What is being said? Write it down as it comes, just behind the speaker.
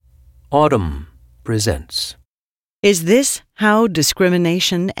Autumn presents Is This How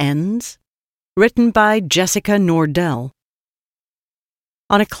Discrimination Ends? Written by Jessica Nordell.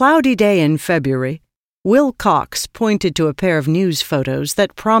 On a cloudy day in February, Will Cox pointed to a pair of news photos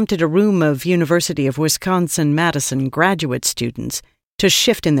that prompted a room of University of Wisconsin-Madison graduate students to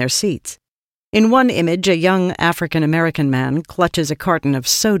shift in their seats. In one image, a young African-American man clutches a carton of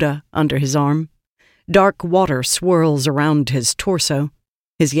soda under his arm. Dark water swirls around his torso.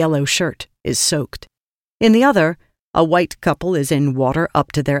 His yellow shirt is soaked. In the other, a white couple is in water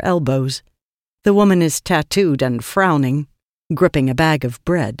up to their elbows. The woman is tattooed and frowning, gripping a bag of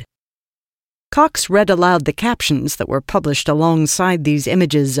bread. Cox read aloud the captions that were published alongside these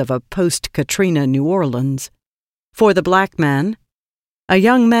images of a post-Katrina New Orleans. For the black man, a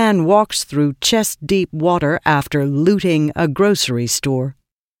young man walks through chest-deep water after looting a grocery store.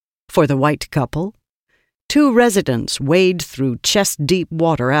 For the white couple, two residents wade through chest-deep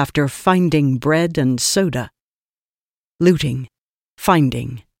water after finding bread and soda. Looting,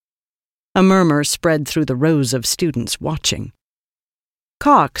 finding. A murmur spread through the rows of students watching.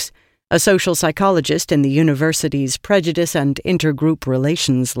 Cox, a social psychologist in the university's Prejudice and Intergroup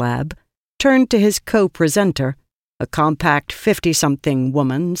Relations Lab, turned to his co-presenter, a compact 50-something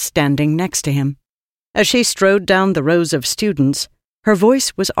woman standing next to him. As she strode down the rows of students, her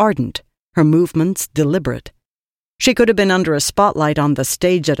voice was ardent, her movements deliberate. She could have been under a spotlight on the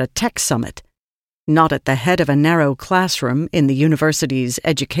stage at a tech summit, not at the head of a narrow classroom in the university's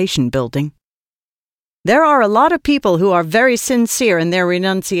education building. "There are a lot of people who are very sincere in their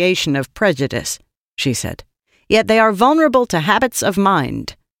renunciation of prejudice," she said. "Yet they are vulnerable to habits of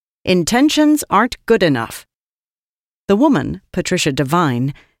mind. Intentions aren't good enough." The woman, Patricia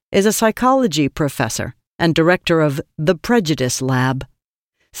Devine, is a psychology professor and director of the Prejudice Lab.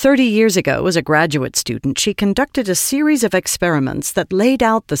 30 years ago, as a graduate student, she conducted a series of experiments that laid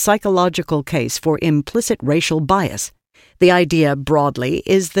out the psychological case for implicit racial bias. The idea, broadly,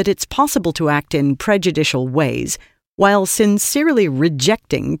 is that it's possible to act in prejudicial ways while sincerely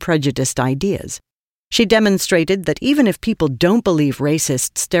rejecting prejudiced ideas. She demonstrated that even if people don't believe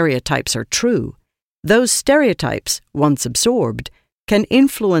racist stereotypes are true, those stereotypes, once absorbed, can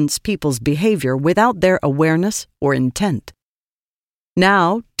influence people's behavior without their awareness or intent.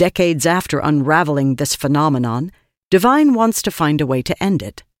 Now, decades after unraveling this phenomenon, Devine wants to find a way to end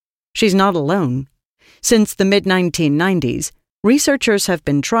it. She's not alone. Since the mid-1990s, researchers have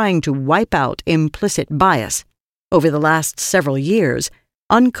been trying to wipe out implicit bias. Over the last several years,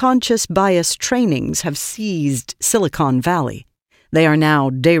 unconscious bias trainings have seized Silicon Valley. They are now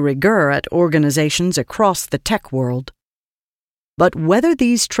de rigueur at organizations across the tech world. But whether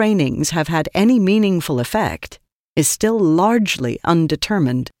these trainings have had any meaningful effect is still largely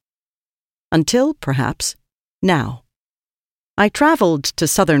undetermined. Until, perhaps, now. I traveled to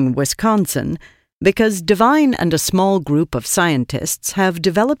southern Wisconsin because Devine and a small group of scientists have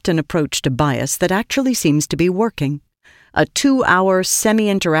developed an approach to bias that actually seems to be working. A 2-hour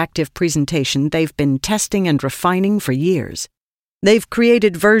semi-interactive presentation they've been testing and refining for years. They've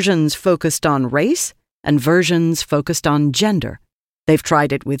created versions focused on race and versions focused on gender. They've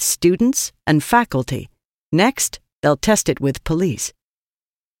tried it with students and faculty. Next, they'll test it with police.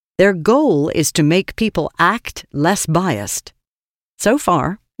 Their goal is to make people act less biased. So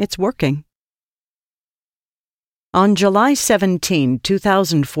far, it's working. On July 17,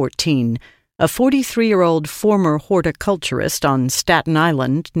 2014, a 43-year-old former horticulturist on Staten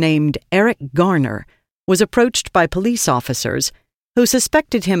Island named Eric Garner was approached by police officers who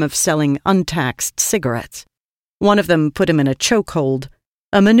suspected him of selling untaxed cigarettes. One of them put him in a chokehold,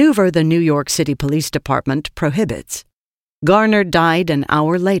 a maneuver the New York City Police Department prohibits. Garner died an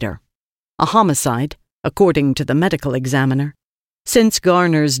hour later. A homicide, according to the medical examiner. Since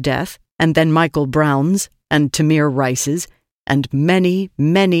Garner's death, and then Michael Brown's, and Tamir Rice's, and many,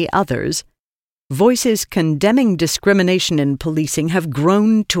 many others, voices condemning discrimination in policing have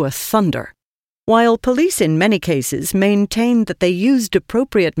grown to a thunder. While police in many cases maintain that they used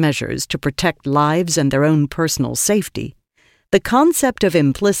appropriate measures to protect lives and their own personal safety, the concept of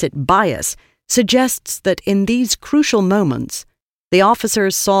implicit bias suggests that in these crucial moments, the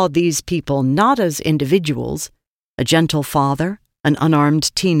officers saw these people not as individuals, a gentle father, an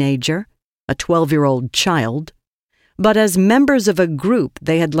unarmed teenager, a 12-year-old child, but as members of a group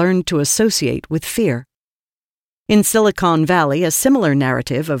they had learned to associate with fear. In Silicon Valley, a similar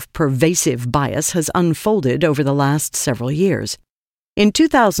narrative of pervasive bias has unfolded over the last several years. In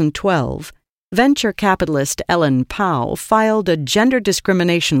 2012, venture capitalist Ellen Pao filed a gender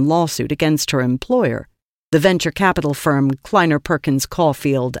discrimination lawsuit against her employer, the venture capital firm Kleiner Perkins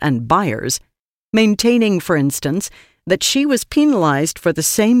Caulfield and Byers, maintaining, for instance, that she was penalized for the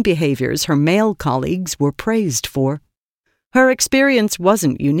same behaviors her male colleagues were praised for. Her experience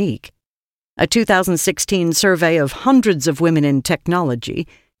wasn't unique. A 2016 survey of hundreds of women in technology,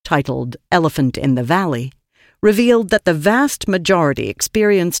 titled Elephant in the Valley, revealed that the vast majority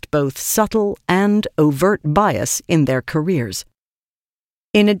experienced both subtle and overt bias in their careers.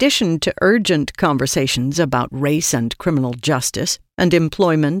 In addition to urgent conversations about race and criminal justice, and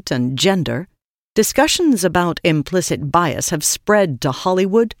employment and gender, discussions about implicit bias have spread to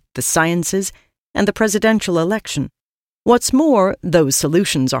Hollywood, the sciences, and the presidential election. What's more, though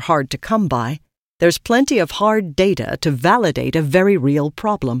solutions are hard to come by, there's plenty of hard data to validate a very real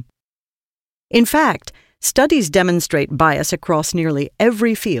problem. In fact, studies demonstrate bias across nearly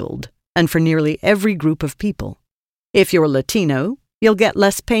every field and for nearly every group of people. If you're Latino, you'll get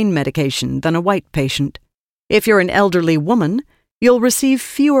less pain medication than a white patient. If you're an elderly woman, you'll receive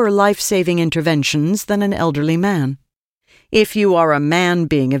fewer life-saving interventions than an elderly man. If you are a man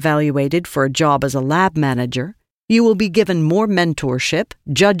being evaluated for a job as a lab manager, you will be given more mentorship,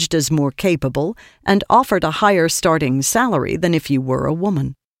 judged as more capable, and offered a higher starting salary than if you were a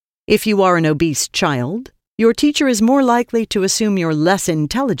woman. If you are an obese child, your teacher is more likely to assume you're less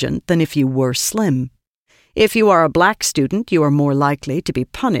intelligent than if you were slim. If you are a black student, you are more likely to be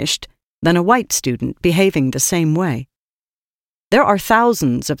punished than a white student behaving the same way. There are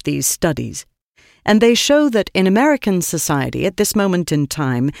thousands of these studies, and they show that in American society at this moment in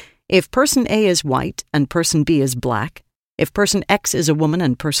time, if person A is white and person B is black, if person X is a woman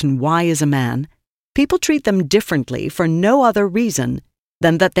and person Y is a man, people treat them differently for no other reason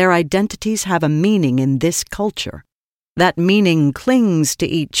than that their identities have a meaning in this culture. That meaning clings to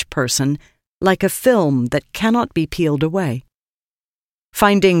each person like a film that cannot be peeled away.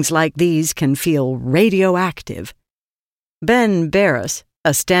 Findings like these can feel radioactive. Ben Barris,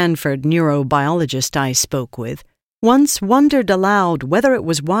 a Stanford neurobiologist I spoke with, once wondered aloud whether it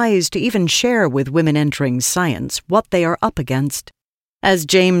was wise to even share with women entering science what they are up against. As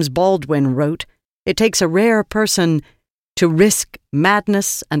James Baldwin wrote, it takes a rare person to risk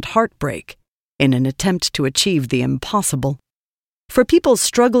madness and heartbreak in an attempt to achieve the impossible. For people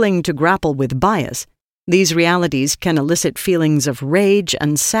struggling to grapple with bias, these realities can elicit feelings of rage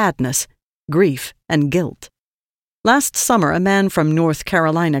and sadness, grief and guilt. Last summer, a man from North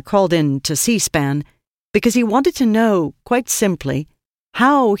Carolina called in to C-SPAN because he wanted to know, quite simply,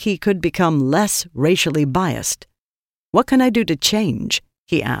 how he could become less racially biased. "What can I do to change?"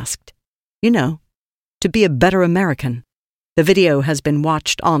 he asked. "You know, to be a better American." The video has been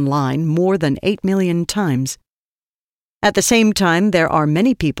watched online more than 8 million times. At the same time, there are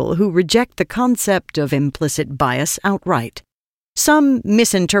many people who reject the concept of implicit bias outright. Some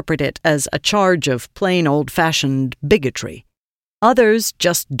misinterpret it as a charge of plain old-fashioned bigotry. Others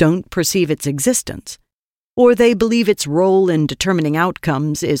just don't perceive its existence, or they believe its role in determining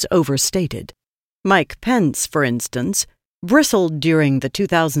outcomes is overstated. Mike Pence, for instance, bristled during the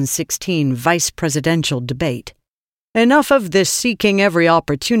 2016 vice presidential debate. "Enough of this seeking every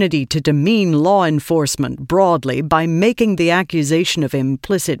opportunity to demean law enforcement broadly by making the accusation of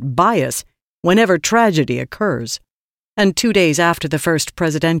implicit bias whenever tragedy occurs." And 2 days after the first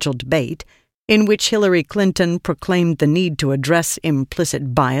presidential debate, in which Hillary Clinton proclaimed the need to address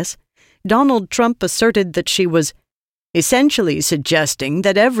implicit bias, Donald Trump asserted that she was essentially suggesting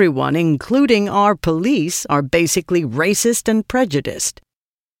that everyone, including our police, are basically racist and prejudiced.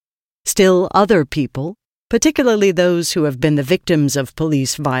 Still, other people, particularly those who have been the victims of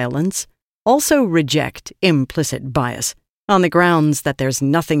police violence, also reject implicit bias on the grounds that there's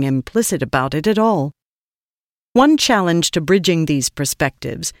nothing implicit about it at all. One challenge to bridging these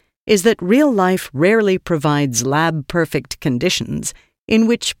perspectives is that real life rarely provides lab-perfect conditions in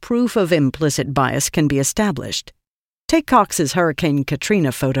which proof of implicit bias can be established. Take Cox's Hurricane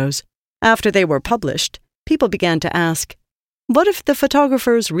Katrina photos. After they were published, people began to ask, what if the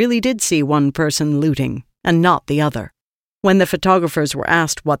photographers really did see one person looting and not the other? When the photographers were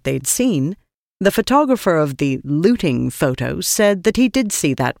asked what they'd seen, the photographer of the looting photo said that he did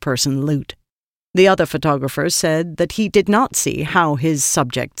see that person loot. The other photographer said that he did not see how his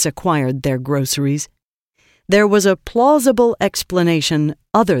subjects acquired their groceries. There was a plausible explanation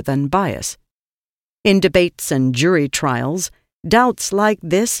other than bias. In debates and jury trials, doubts like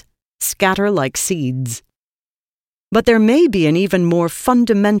this scatter like seeds. But there may be an even more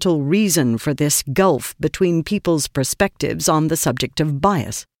fundamental reason for this gulf between people's perspectives on the subject of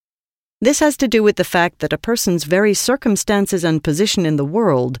bias. This has to do with the fact that a person's very circumstances and position in the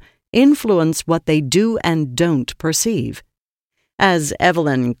world influence what they do and don't perceive. As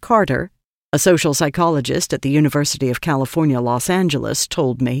Evelyn Carter, a social psychologist at the University of California, Los Angeles,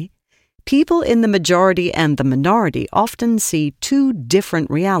 told me, people in the majority and the minority often see two different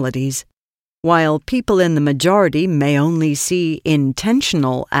realities. While people in the majority may only see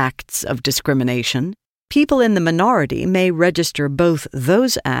intentional acts of discrimination, people in the minority may register both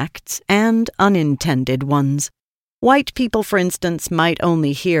those acts and unintended ones. White people, for instance, might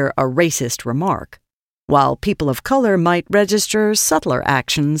only hear a racist remark, while people of color might register subtler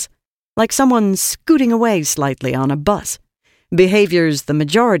actions, like someone scooting away slightly on a bus, behaviors the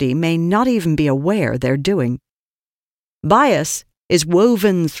majority may not even be aware they're doing. Bias is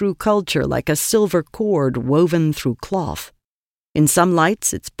woven through culture like a silver cord woven through cloth. In some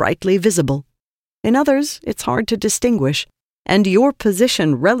lights, it's brightly visible. In others, it's hard to distinguish, and your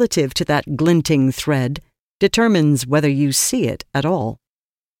position relative to that glinting thread determines whether you see it at all.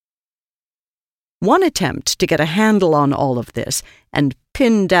 One attempt to get a handle on all of this and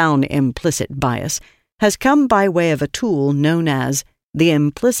pin down implicit bias has come by way of a tool known as the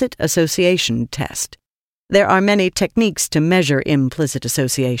implicit association test. There are many techniques to measure implicit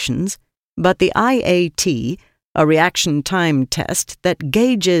associations, but the IAT, a reaction time test that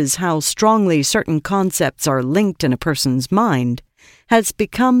gauges how strongly certain concepts are linked in a person's mind, has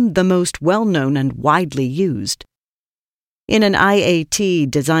become the most well-known and widely used. In an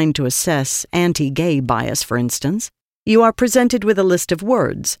IAT designed to assess anti-gay bias, for instance, you are presented with a list of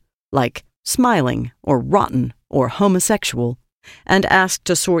words, like smiling or rotten or homosexual, and asked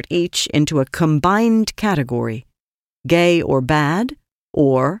to sort each into a combined category, gay or bad,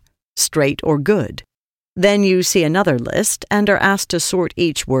 or straight or good. Then you see another list and are asked to sort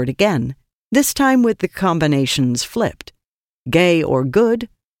each word again, this time with the combinations flipped, gay or good,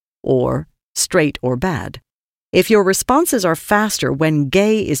 or straight or bad. If your responses are faster when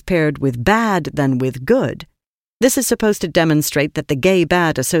gay is paired with bad than with good, this is supposed to demonstrate that the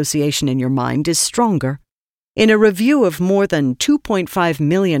gay-bad association in your mind is stronger. In a review of more than 2.5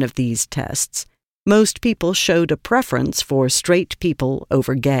 million of these tests, most people showed a preference for straight people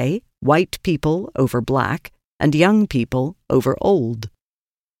over gay, white people over black, and young people over old.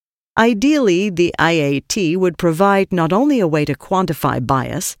 Ideally, the IAT would provide not only a way to quantify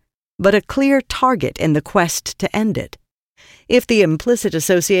bias, but a clear target in the quest to end it. If the implicit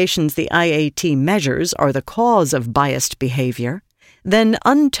associations the IAT measures are the cause of biased behavior, then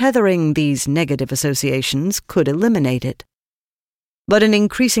untethering these negative associations could eliminate it. But an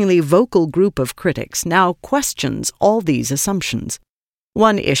increasingly vocal group of critics now questions all these assumptions.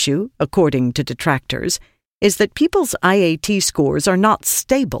 One issue, according to detractors, is that people's IAT scores are not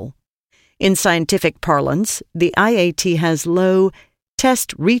stable. In scientific parlance, the IAT has low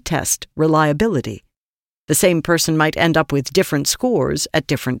test-retest reliability. The same person might end up with different scores at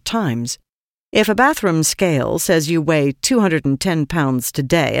different times. If a bathroom scale says you weigh 210 pounds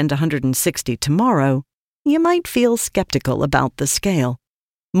today and 160 tomorrow, you might feel skeptical about the scale.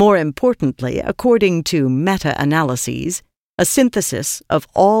 More importantly, according to meta-analyses, a synthesis of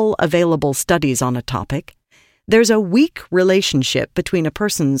all available studies on a topic, there's a weak relationship between a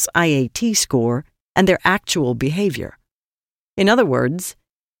person's IAT score and their actual behavior. In other words,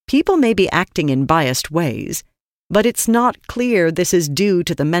 people may be acting in biased ways, but it's not clear this is due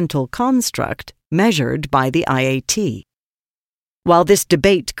to the mental construct measured by the IAT. While this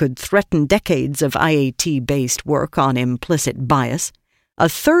debate could threaten decades of IAT-based work on implicit bias, a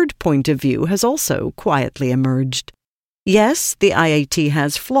third point of view has also quietly emerged. Yes, the IAT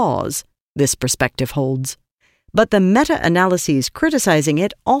has flaws, this perspective holds, but the meta-analyses criticizing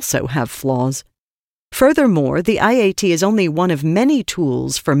it also have flaws. Furthermore, the IAT is only one of many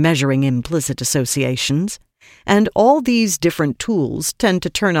tools for measuring implicit associations, and all these different tools tend to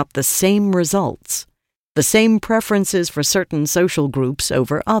turn up the same results, the same preferences for certain social groups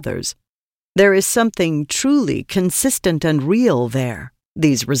over others. There is something truly consistent and real there,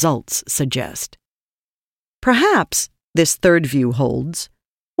 these results suggest. Perhaps, this third view holds,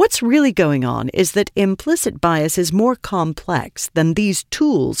 what's really going on is that implicit bias is more complex than these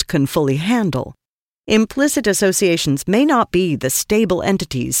tools can fully handle. Implicit associations may not be the stable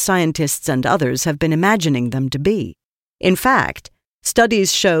entities scientists and others have been imagining them to be. In fact,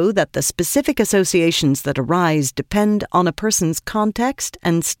 studies show that the specific associations that arise depend on a person's context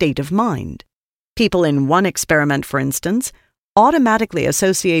and state of mind. People in one experiment, for instance, automatically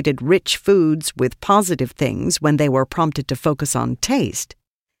associated rich foods with positive things when they were prompted to focus on taste,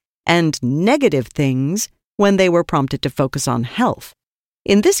 and negative things when they were prompted to focus on health.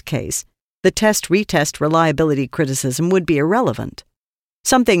 In this case, the test-retest reliability criticism would be irrelevant.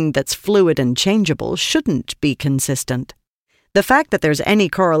 Something that's fluid and changeable shouldn't be consistent. The fact that there's any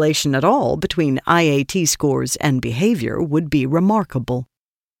correlation at all between IAT scores and behavior would be remarkable.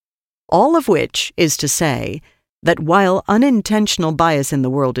 All of which is to say, that while unintentional bias in the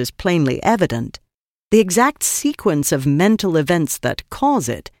world is plainly evident, the exact sequence of mental events that cause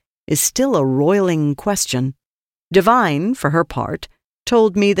it is still a roiling question. Devine, for her part,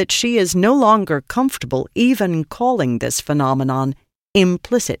 told me that she is no longer comfortable even calling this phenomenon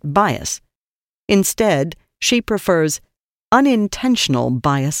implicit bias. Instead, she prefers unintentional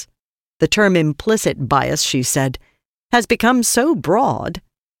bias. The term implicit bias, she said, has become so broad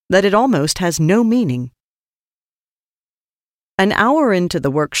that it almost has no meaning. An hour into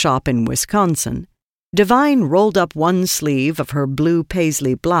the workshop in Wisconsin, Devine rolled up one sleeve of her blue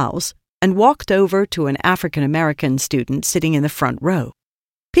paisley blouse and walked over to an African-American student sitting in the front row.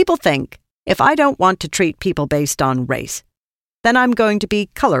 "People think if I don't want to treat people based on race, then I'm going to be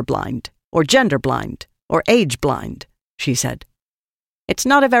colorblind, or gender blind, or age blind," she said. "It's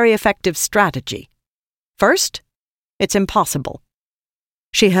not a very effective strategy. First, it's impossible."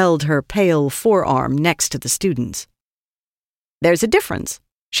 She held her pale forearm next to the student's. "There's a difference,"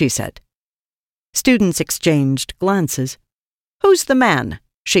 she said. Students exchanged glances. "Who's the man?"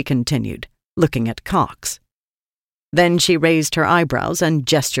 she continued, looking at Cox. Then she raised her eyebrows and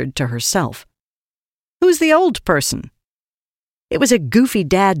gestured to herself. "Who's the old person?" It was a goofy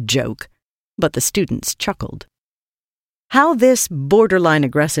dad joke, but the students chuckled. How this borderline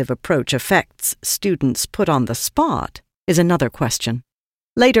aggressive approach affects students put on the spot is another question.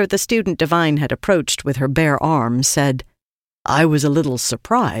 Later, the student Devine had approached with her bare arm said, "I was a little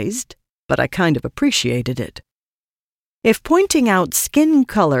surprised, but I kind of appreciated it." If pointing out skin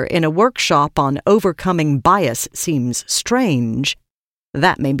color in a workshop on overcoming bias seems strange,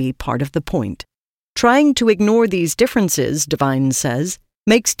 that may be part of the point. Trying to ignore these differences, Devine says,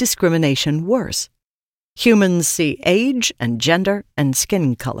 makes discrimination worse. Humans see age and gender and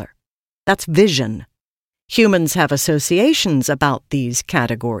skin color. That's vision. Humans have associations about these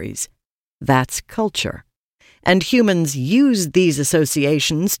categories. That's culture. And humans use these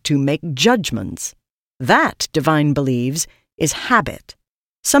associations to make judgments. That, Devine believes, is habit,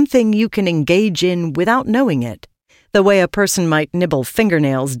 something you can engage in without knowing it, the way a person might nibble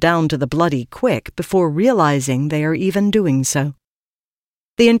fingernails down to the bloody quick before realizing they are even doing so.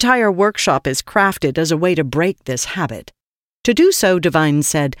 The entire workshop is crafted as a way to break this habit. To do so, Devine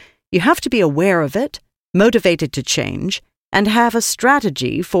said, you have to be aware of it, motivated to change, and have a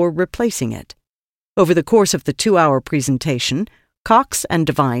strategy for replacing it. Over the course of the 2-hour presentation, Cox and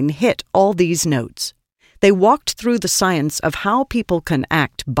Devine hit all these notes. They walked through the science of how people can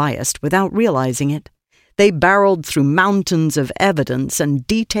act biased without realizing it. They barreled through mountains of evidence and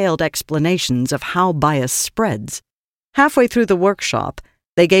detailed explanations of how bias spreads. Halfway through the workshop,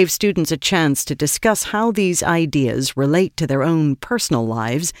 they gave students a chance to discuss how these ideas relate to their own personal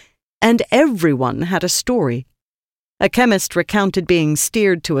lives, and everyone had a story. A chemist recounted being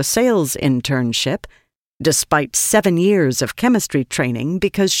steered to a sales internship, despite 7 years of chemistry training,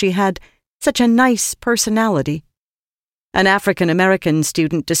 because she had such a nice personality. An African-American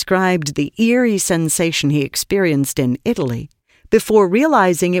student described the eerie sensation he experienced in Italy before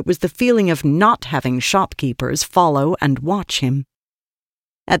realizing it was the feeling of not having shopkeepers follow and watch him.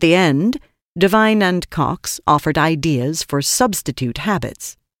 At the end, Devine and Cox offered ideas for substitute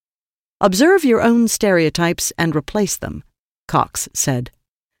habits. "Observe your own stereotypes and replace them," Cox said.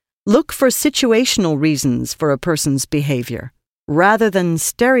 "Look for situational reasons for a person's behavior, rather than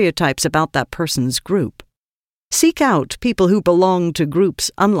stereotypes about that person's group. Seek out people who belong to groups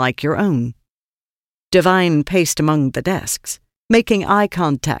unlike your own." Devine paced among the desks, making eye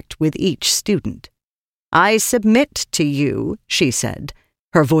contact with each student. "I submit to you," she said,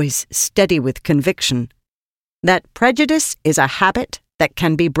 her voice steady with conviction, "that prejudice is a habit that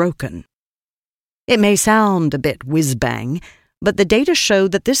can be broken." It may sound a bit whiz-bang, but the data show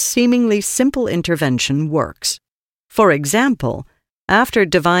that this seemingly simple intervention works. For example, after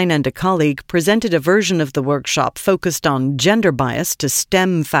Devine and a colleague presented a version of the workshop focused on gender bias to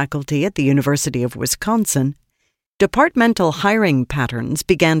STEM faculty at the University of Wisconsin, departmental hiring patterns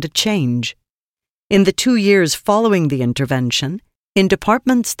began to change. In the 2 years following the intervention, in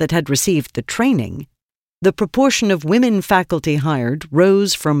departments that had received the training, the proportion of women faculty hired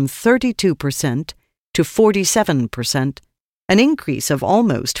rose from 32% to 47%, an increase of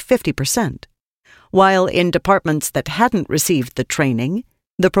almost 50%, while in departments that hadn't received the training,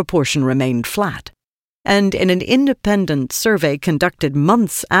 the proportion remained flat. And in an independent survey conducted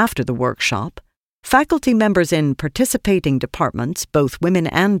months after the workshop, faculty members in participating departments, both women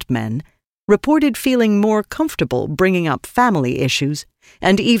and men, reported feeling more comfortable bringing up family issues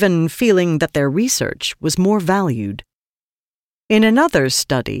and even feeling that their research was more valued. In another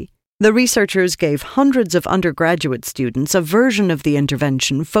study, the researchers gave hundreds of undergraduate students a version of the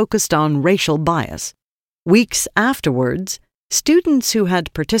intervention focused on racial bias. Weeks afterwards, students who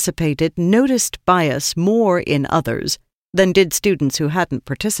had participated noticed bias more in others than did students who hadn't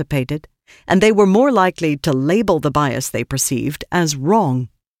participated, and they were more likely to label the bias they perceived as wrong.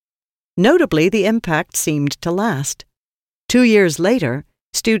 Notably, the impact seemed to last. 2 years later,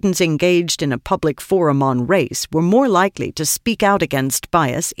 students engaged in a public forum on race were more likely to speak out against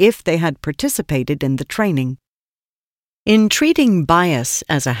bias if they had participated in the training. In treating bias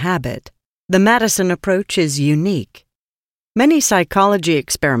as a habit, the Madison approach is unique. Many psychology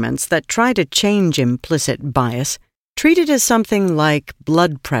experiments that try to change implicit bias treat it as something like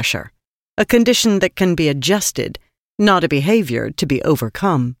blood pressure, a condition that can be adjusted, not a behavior to be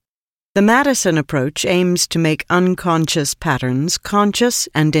overcome. The Madison approach aims to make unconscious patterns conscious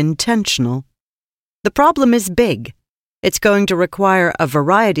and intentional. The problem is big. It's going to require a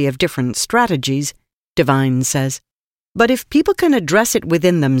variety of different strategies, Devine says. But if people can address it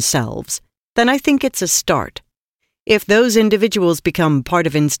within themselves, then I think it's a start. If those individuals become part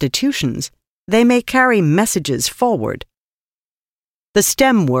of institutions, they may carry messages forward. The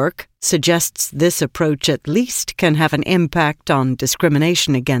STEM work suggests this approach at least can have an impact on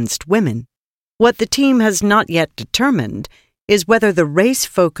discrimination against women. What the team has not yet determined is whether the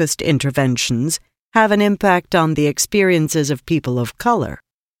race-focused interventions have an impact on the experiences of people of color.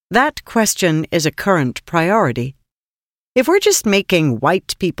 That question is a current priority. If we're just making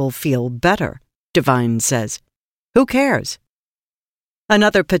white people feel better, Devine says, who cares?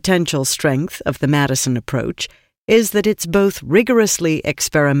 Another potential strength of the Madison approach is that it's both rigorously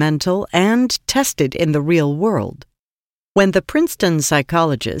experimental and tested in the real world. When the Princeton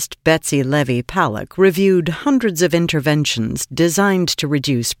psychologist Betsy Levy Paluck reviewed hundreds of interventions designed to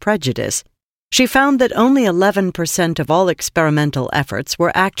reduce prejudice, she found that only 11% of all experimental efforts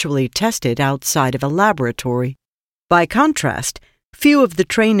were actually tested outside of a laboratory. By contrast, few of the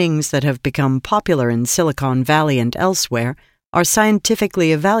trainings that have become popular in Silicon Valley and elsewhere are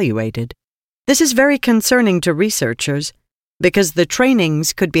scientifically evaluated. This is very concerning to researchers because the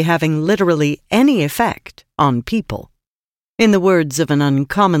trainings could be having literally any effect on people. In the words of an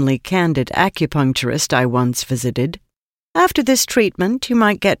uncommonly candid acupuncturist I once visited, after this treatment you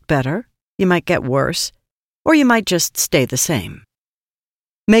might get better, you might get worse, or you might just stay the same.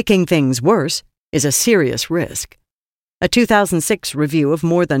 Making things worse is a serious risk. A 2006 review of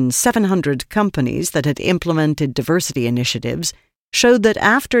more than 700 companies that had implemented diversity initiatives showed that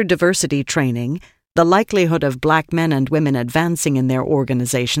after diversity training, the likelihood of black men and women advancing in their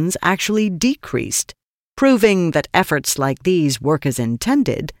organizations actually decreased, proving that efforts like these work as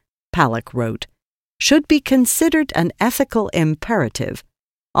intended, Paluck wrote, should be considered an ethical imperative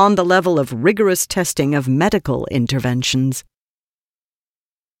on the level of rigorous testing of medical interventions.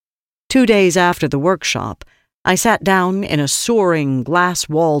 2 days after the workshop, I sat down in a soaring,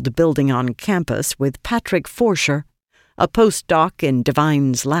 glass-walled building on campus with Patrick Forscher, a postdoc in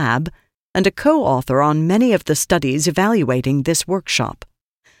Devine's lab, and a co-author on many of the studies evaluating this workshop.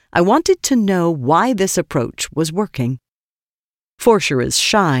 I wanted to know why this approach was working. Forscher is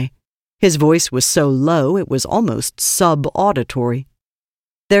shy. His voice was so low it was almost sub-auditory.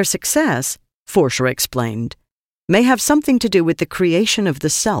 Their success, Forscher explained, may have something to do with the creation of the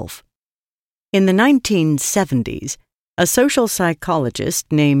self. In the 1970s, a social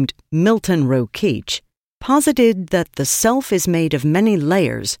psychologist named Milton Rokeach posited that the self is made of many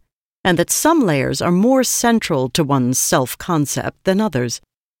layers, and that some layers are more central to one's self-concept than others.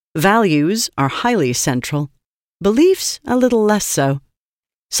 Values are highly central, beliefs a little less so.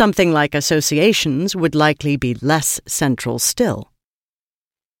 Something like associations would likely be less central still.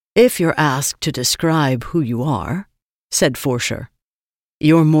 If you're asked to describe who you are, said Forscher,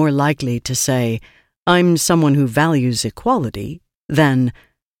 you're more likely to say, I'm someone who values equality, than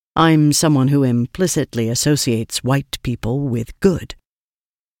I'm someone who implicitly associates white people with good.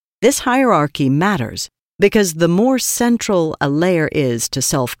 This hierarchy matters because the more central a layer is to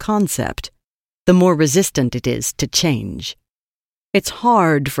self-concept, the more resistant it is to change. It's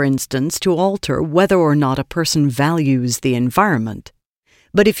hard, for instance, to alter whether or not a person values the environment.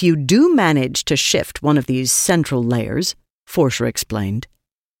 But if you do manage to shift one of these central layers, Forscher explained,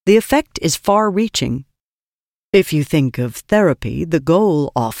 the effect is far-reaching. If you think of therapy, the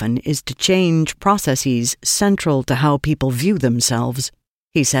goal often is to change processes central to how people view themselves,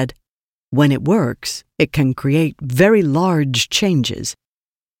 he said. When it works, it can create very large changes.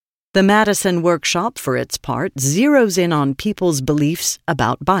 The Madison workshop, for its part, zeroes in on people's beliefs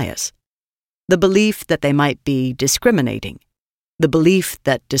about bias. The belief that they might be discriminating. The belief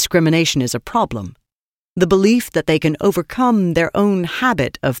that discrimination is a problem. The belief that they can overcome their own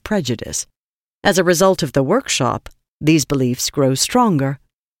habit of prejudice. As a result of the workshop, these beliefs grow stronger.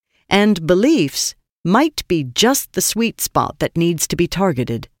 And beliefs, might be just the sweet spot that needs to be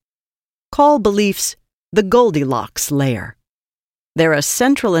targeted. Call beliefs the Goldilocks layer. They're a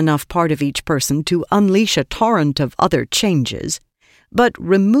central enough part of each person to unleash a torrent of other changes, but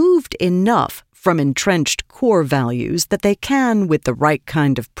removed enough from entrenched core values that they can, with the right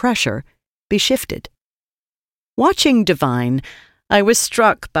kind of pressure, be shifted. Watching Divine, I was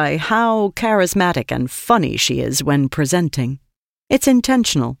struck by how charismatic and funny she is when presenting. It's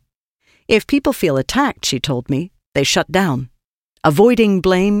intentional. If people feel attacked, she told me, they shut down. Avoiding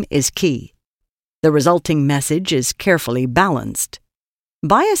blame is key. The resulting message is carefully balanced.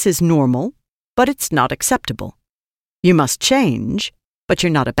 Bias is normal, but it's not acceptable. You must change, but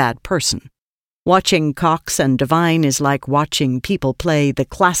you're not a bad person. Watching Cox and Divine is like watching people play the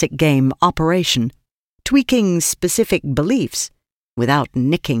classic game Operation, tweaking specific beliefs without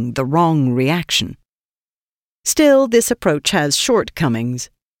nicking the wrong reaction. Still, this approach has shortcomings.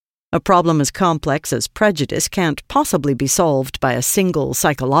 A problem as complex as prejudice can't possibly be solved by a single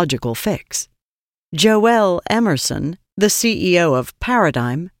psychological fix. Joel Emerson, the CEO of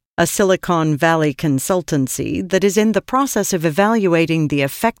Paradigm, a Silicon Valley consultancy that is in the process of evaluating the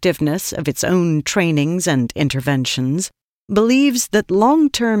effectiveness of its own trainings and interventions, believes that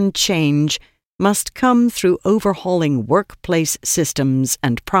long-term change must come through overhauling workplace systems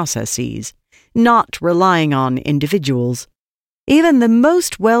and processes, not relying on individuals. Even the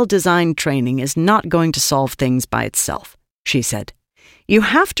most well-designed training is not going to solve things by itself, she said. You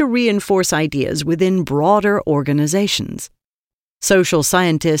have to reinforce ideas within broader organizations. Social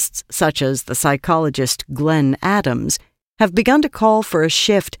scientists such as the psychologist Glenn Adams have begun to call for a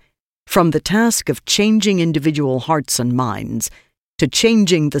shift from the task of changing individual hearts and minds to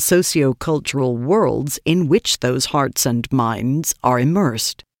changing the socio-cultural worlds in which those hearts and minds are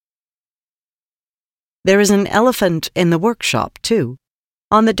immersed. There is an elephant in the workshop, too.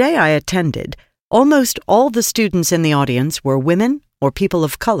 On the day I attended, almost all the students in the audience were women or people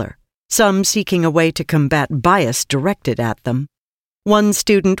of color, some seeking a way to combat bias directed at them. One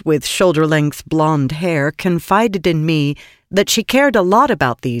student with shoulder-length blonde hair confided in me that she cared a lot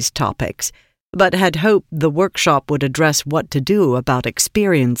about these topics, but had hoped the workshop would address what to do about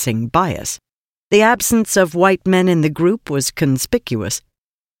experiencing bias. The absence of white men in the group was conspicuous.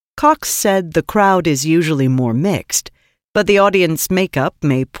 Cox said the crowd is usually more mixed, but the audience makeup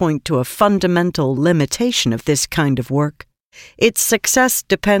may point to a fundamental limitation of this kind of work. Its success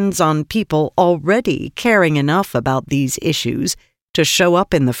depends on people already caring enough about these issues to show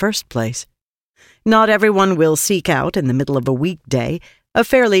up in the first place. Not everyone will seek out, in the middle of a weekday, a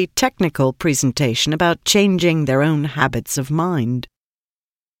fairly technical presentation about changing their own habits of mind.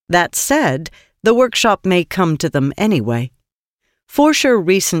 That said, the workshop may come to them anyway. Forscher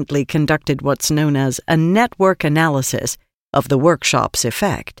recently conducted what's known as a network analysis of the workshop's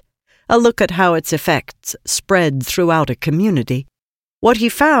effect, a look at how its effects spread throughout a community. What he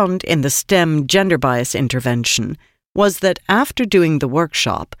found in the STEM gender bias intervention was that after doing the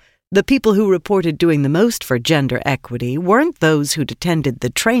workshop, the people who reported doing the most for gender equity weren't those who'd attended the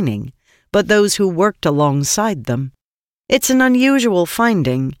training, but those who worked alongside them. It's an unusual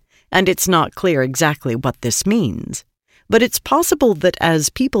finding, and it's not clear exactly what this means. But it's possible that as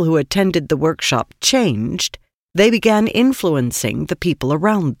people who attended the workshop changed, they began influencing the people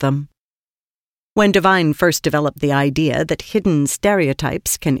around them. When Divine first developed the idea that hidden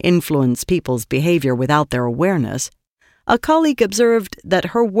stereotypes can influence people's behavior without their awareness, a colleague observed that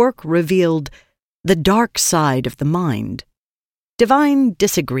her work revealed the dark side of the mind. Divine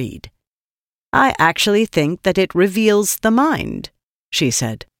disagreed. "I actually think that it reveals the mind," she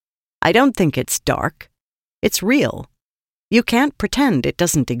said. "I don't think it's dark. It's real. You can't pretend it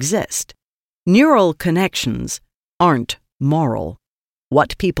doesn't exist. Neural connections aren't moral.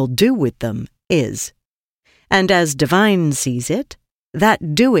 What people do with them is. And as Divine sees it,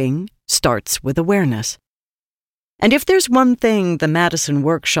 that doing starts with awareness. And if there's one thing the Madison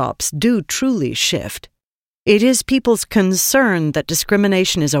workshops do truly shift, it is people's concern that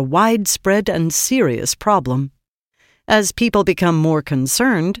discrimination is a widespread and serious problem. As people become more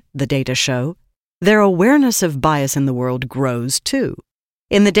concerned, the data show, their awareness of bias in the world grows too.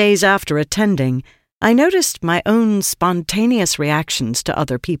 In the days after attending, I noticed my own spontaneous reactions to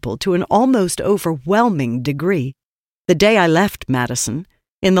other people to an almost overwhelming degree. The day I left Madison,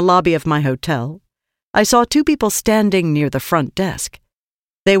 in the lobby of my hotel, I saw two people standing near the front desk.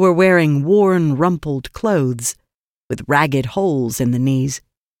 They were wearing worn, rumpled clothes, with ragged holes in the knees.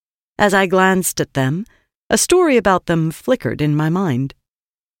 As I glanced at them, a story about them flickered in my mind.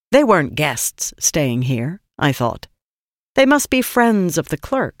 They weren't guests staying here, I thought. They must be friends of the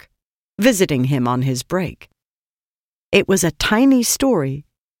clerk, visiting him on his break. It was a tiny story,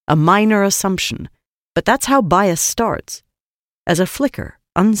 a minor assumption, But that's how bias starts, as a flicker,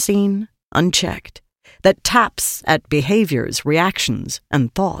 unseen, unchecked, that taps at behaviors, reactions,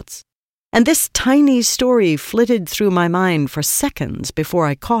 and thoughts. And this tiny story flitted through my mind for seconds before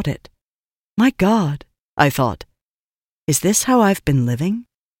I caught it. My God, I thought, is this how I've been living?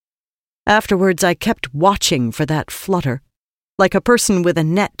 Afterwards, I kept watching for that flutter, like a person with a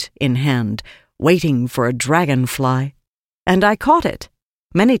net in hand, waiting for a dragonfly. And I caught it,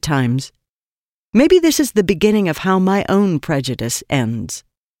 many times. Maybe this is the beginning of how my own prejudice ends.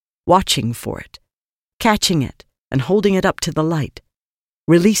 Watching for it, catching it and holding it up to the light,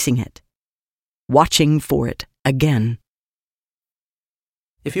 releasing it, watching for it again.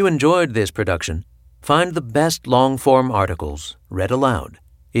 If you enjoyed this production, find the best long-form articles read aloud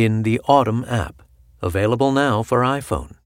in the Autumn app, available now for iPhone.